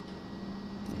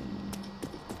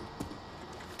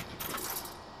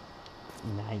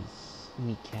 Nice.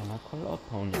 Mechanical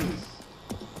opponents.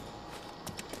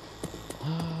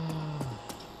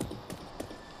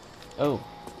 Oh.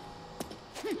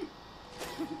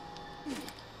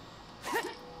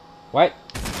 What?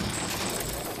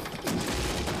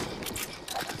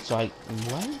 So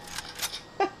what?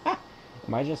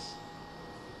 Am I just...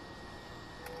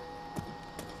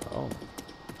 Oh.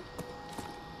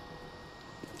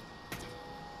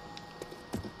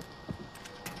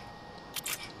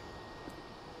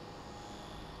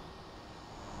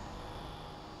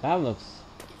 That looks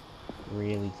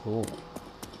really cool.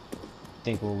 I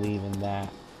think we'll leave in that.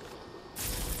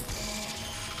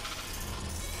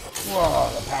 Whoa,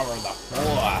 the power of the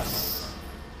Force!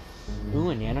 Ooh,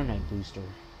 a nanonite booster.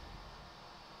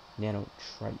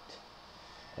 Nanotrite.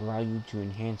 Allow you to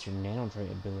enhance your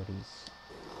nanotrite abilities.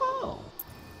 Oh.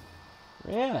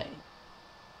 Really?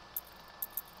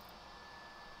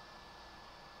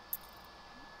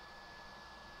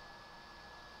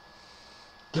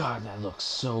 God, that looks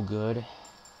so good.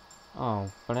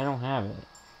 Oh, but I don't have it.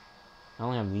 I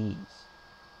only have these.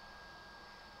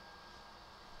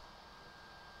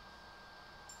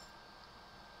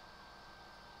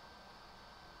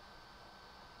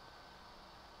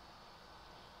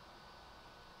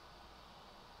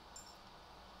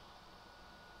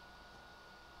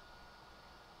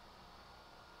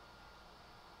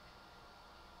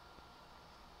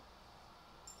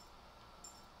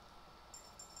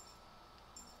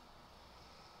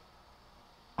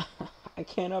 I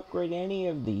can't upgrade any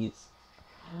of these.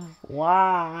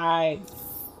 Why?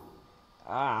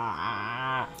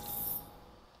 Ah!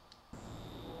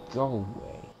 Go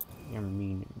away. You're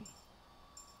mean to me.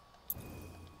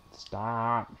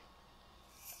 Stop.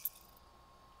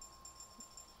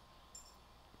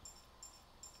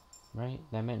 Right?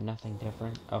 That meant nothing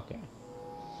different? Okay.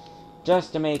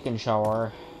 Just to making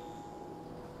sure.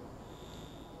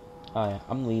 Oh yeah,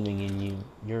 I'm leaving in you.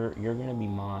 You're gonna be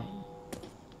mine.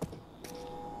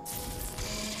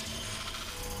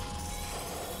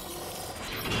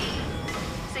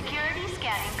 Security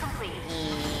scanning complete.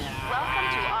 Welcome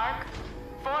to ARC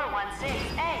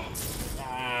 416A.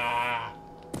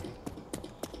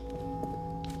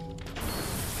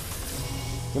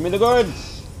 Give me the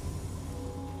goods!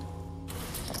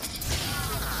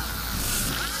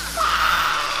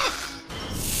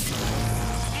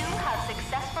 You have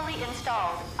successfully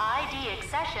installed ID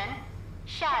accession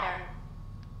Shatter.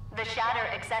 The Shatter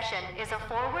accession is a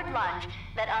forward lunge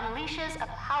that unleashes a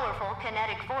powerful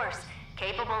kinetic force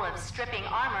capable of stripping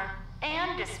armor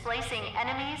and displacing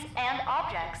enemies and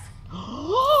objects.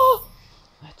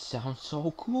 That sounds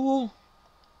so cool.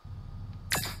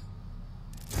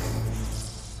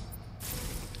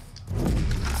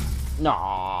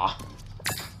 Nah.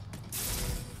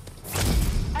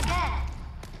 Again.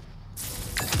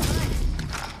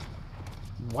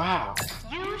 Wow.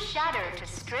 Use Shatter to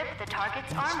strip the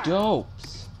target's That's armor.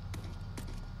 dopes.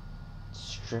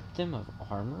 Strip them of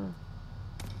armor?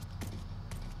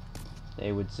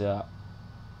 Hey, what's up?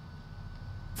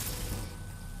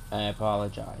 I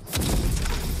apologize.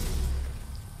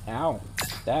 Ow.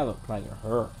 That looked like it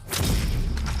hurt.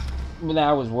 But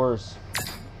that was worse.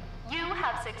 You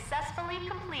have successfully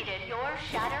completed your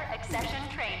Shatter accession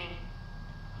training.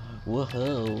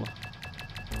 Woohoo.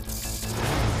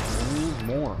 I need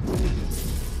more.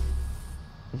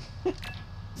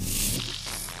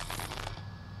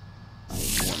 I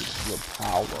want your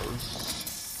powers.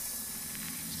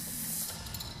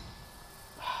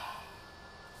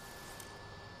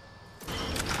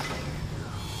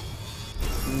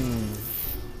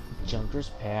 Junker's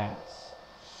Pass.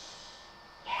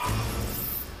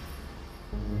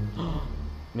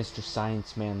 Mr.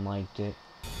 Science Man liked it.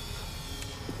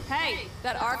 Hey,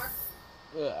 that ARC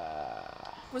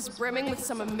was brimming with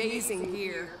some amazing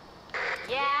gear.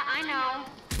 Yeah, I know.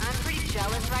 I'm pretty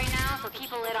jealous right now, so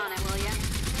keep a lid on it, will ya?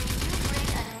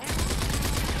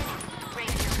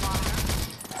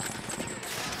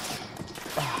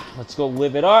 Let's go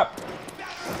live it up.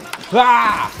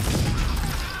 Ah!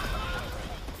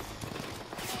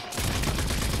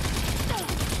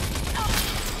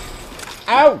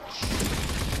 Ouch!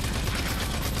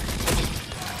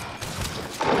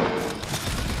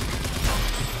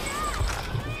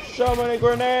 So many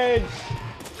grenades!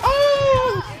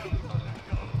 Oh!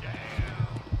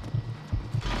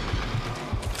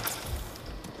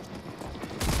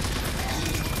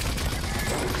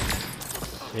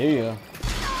 See ya.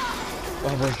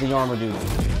 Oh, where's the armor dude?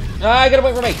 Ah, get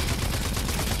away from me!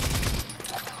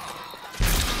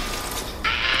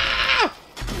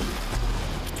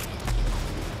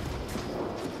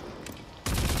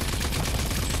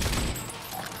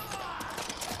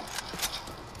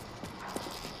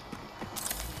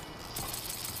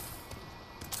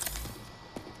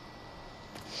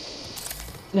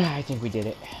 I think we did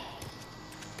it.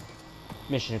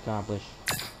 Mission accomplished.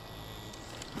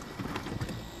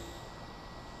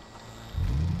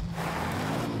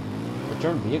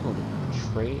 Return vehicle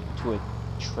to a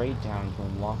trade town to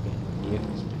unlock it.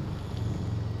 Vehicles.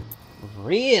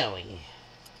 Really?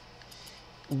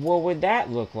 What would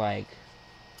that look like?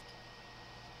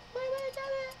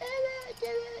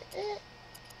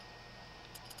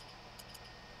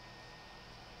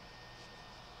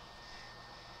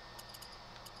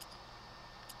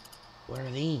 What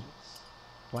are these?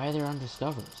 Why are there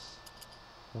undiscovers?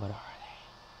 What are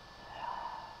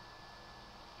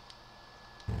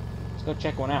they? Let's go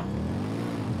check one out.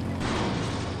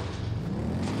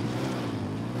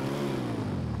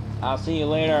 I'll see you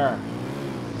later.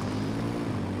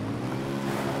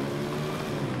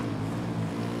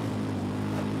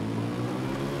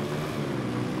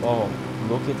 Oh,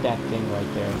 look at that thing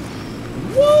right there.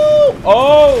 Woo!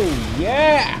 Oh,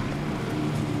 yeah!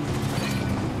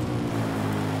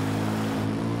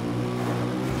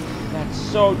 That's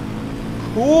so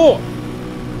cool!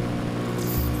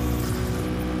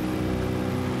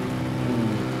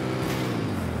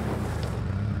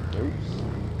 Oops.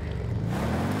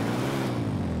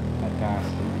 I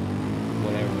passed him.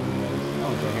 Whatever it was.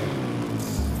 Oh, damn.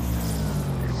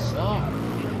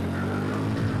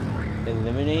 So,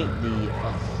 eliminate the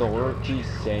authority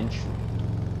sentry.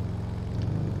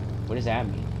 What does that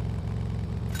mean?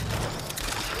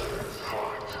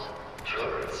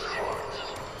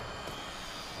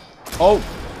 Oh,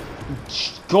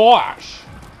 gosh!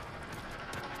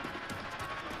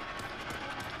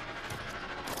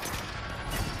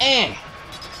 Eh!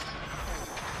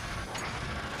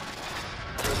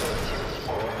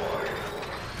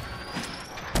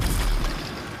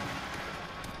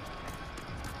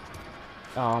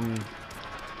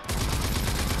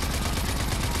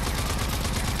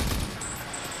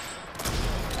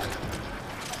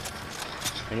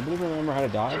 Anybody remember how to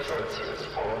dodge?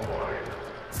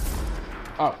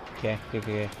 Oh, okay.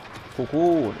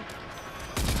 Cool.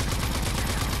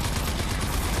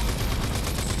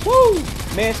 Woo!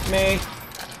 Missed me.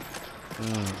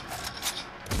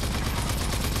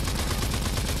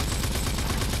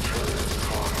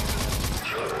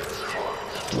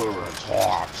 Turret's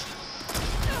hot.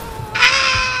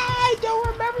 I don't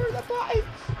remember the buttons.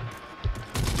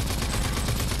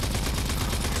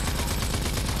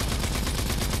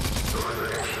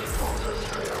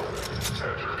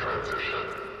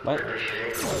 What?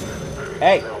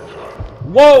 Hey!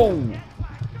 Whoa!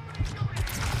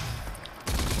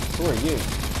 Who are you?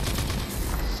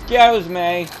 Excuse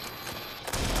me.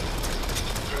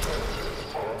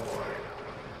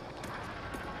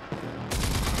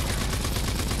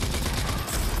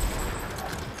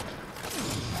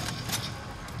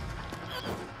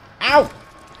 Ow!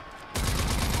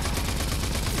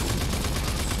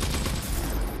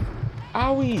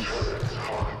 Owies!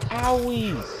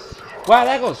 Owies! Wow,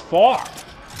 that goes far!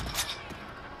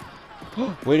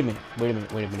 Wait a minute.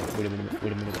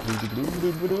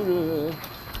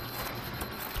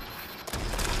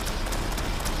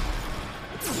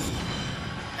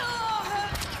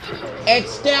 It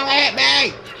still hit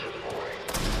me!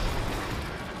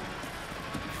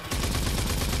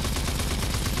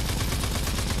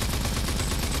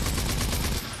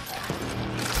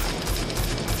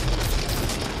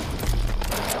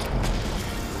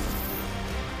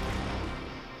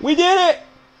 We did it!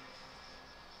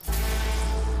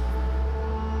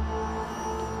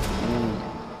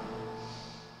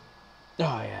 Oh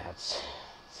yeah, that's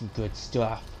some good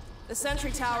stuff. The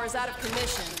sentry tower is out of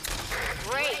commission.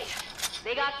 Great!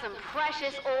 They got some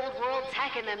precious old world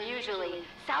tech in them usually.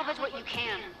 Salvage what you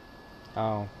can.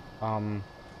 Oh,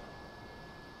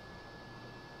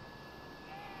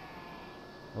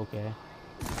 okay.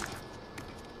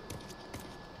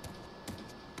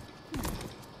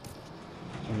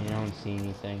 I mean, I don't see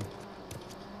anything.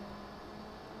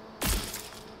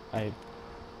 I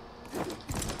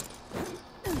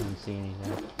don't see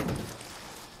anything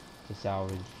to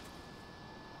salvage.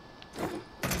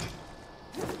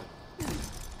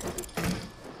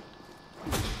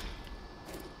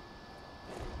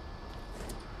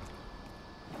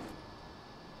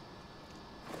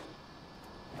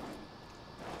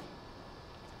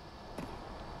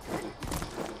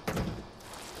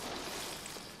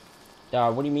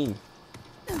 What do you mean?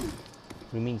 What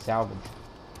do you mean salvage?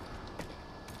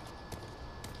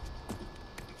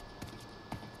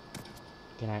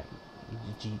 Can I...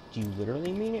 Do you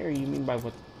literally mean it, or you mean by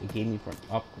what it gave me for an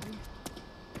upgrade?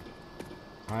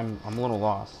 I'm a little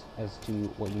lost as to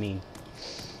what you mean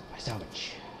by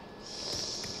salvage.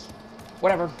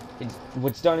 Whatever.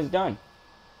 What's done is done.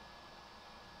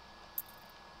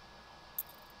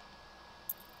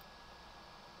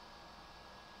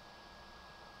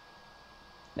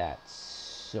 That's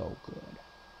so good.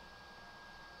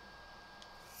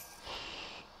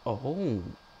 Oh,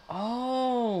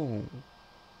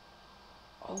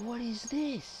 what is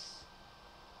this?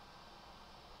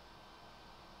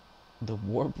 The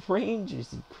warp range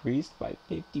is increased by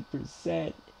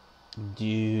 50%.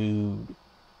 Dude,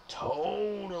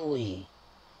 totally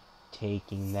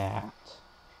taking that.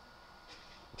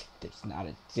 There's not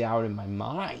a doubt in my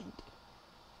mind.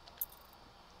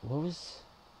 What was...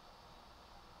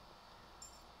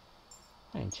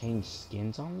 I can change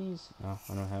skins on these? No,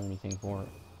 I don't have anything for it.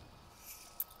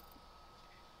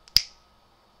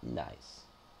 Nice.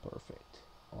 Perfect.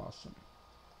 Awesome.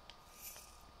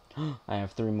 I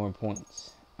have 3 more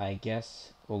points. I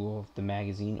guess we'll go with the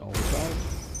magazine overdrive.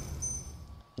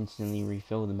 Instantly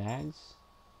refill the mags.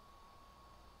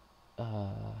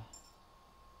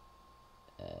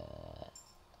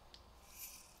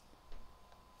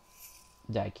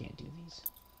 I can't do these.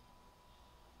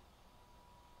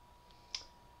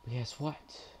 But guess what?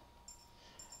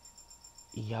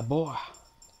 Ya boy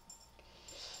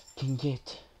can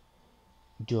get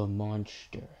the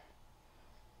monster.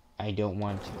 I don't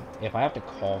want to. If I have to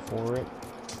call for it,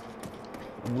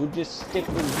 we'll just stick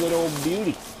with good old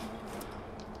beauty.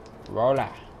 Rolla.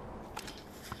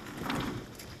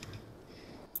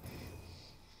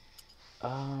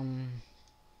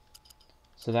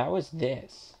 So that was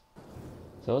this.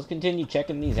 So let's continue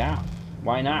checking these out.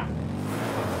 Why not?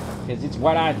 Because it's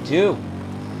what I do.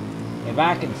 If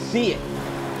I can see it,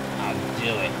 I'll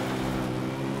do it.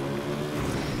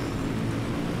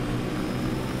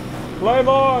 Flame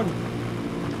on!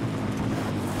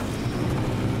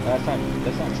 That's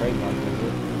not trademark, is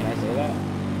it? Can I say that?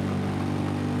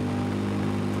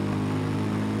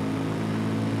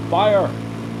 Fire!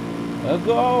 Let's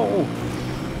go!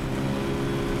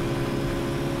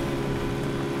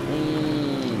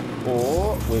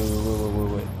 Oh,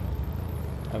 wait.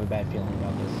 I have a bad feeling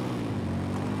about this.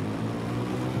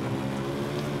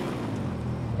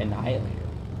 Annihilator.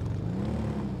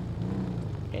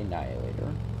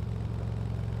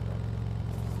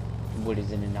 What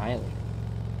is an annihilator?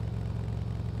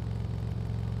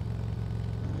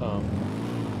 Oh,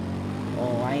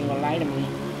 I ain't gonna lie to me.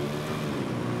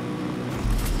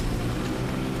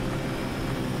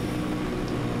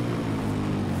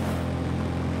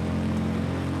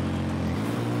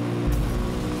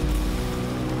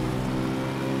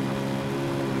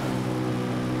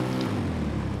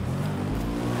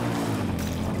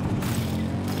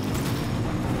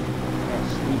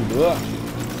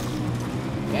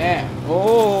 Yeah.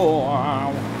 Oh.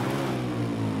 Wow.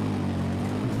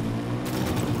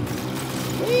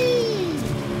 Whee.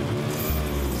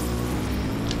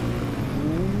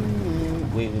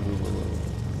 Wait.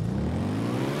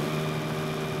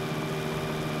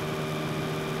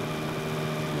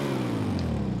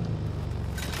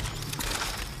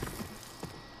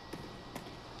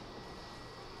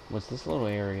 What's this little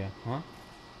area, huh?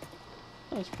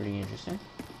 Oh, that's pretty interesting.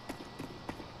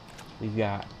 We've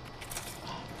got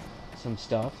some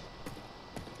stuff.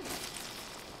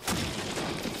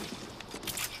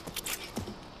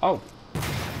 Oh.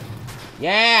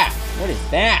 Yeah! What is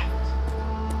that?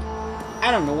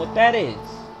 I don't know what that is.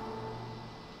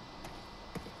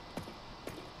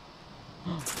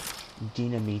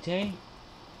 Dynamite?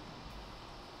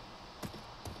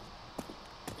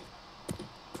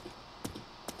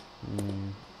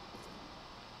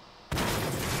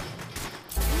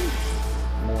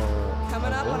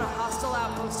 Coming up on a hostile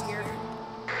outpost here.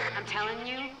 I'm telling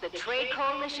you, the Trade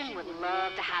Coalition would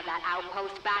love to have that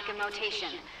outpost back in rotation.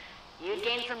 You'd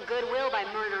gain some goodwill by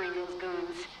murdering those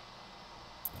goons.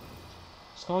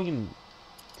 Just calling them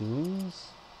goons?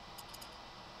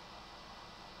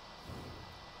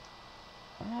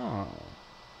 Oh.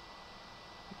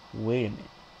 Wait a minute.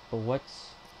 But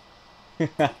what's...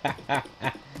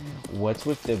 what's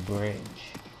with the bridge?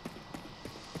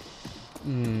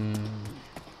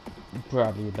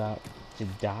 Probably about to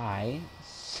die,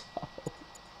 so...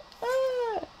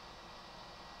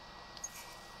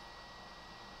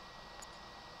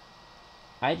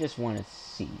 I just want to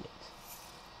see it.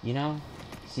 You know?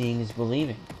 Seeing is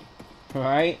believing.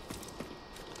 Right?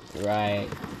 Right.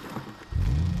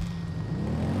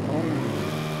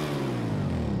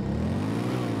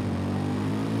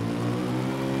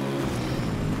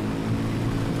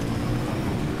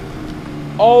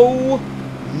 Oh,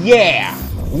 yeah!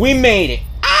 We made it!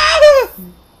 Ah!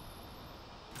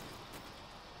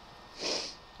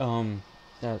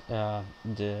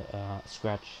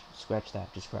 Scratch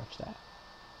that, just scratch that.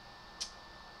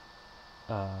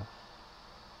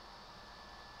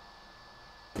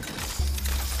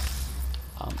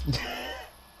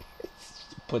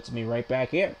 Puts me right back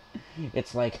here.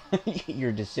 It's like,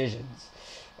 your decisions.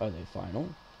 Are they final?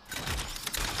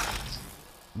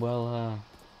 Well,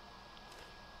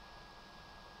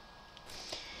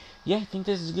 yeah, I think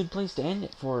this is a good place to end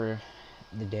it for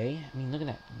the day. I mean, look at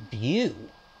that view.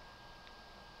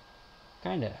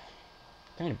 Kinda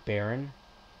barren.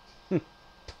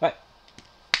 But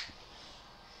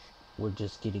we're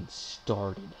just getting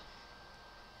started.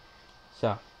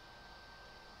 So,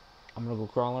 I'm gonna go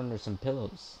crawl under some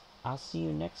pillows. I'll see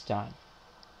you next time.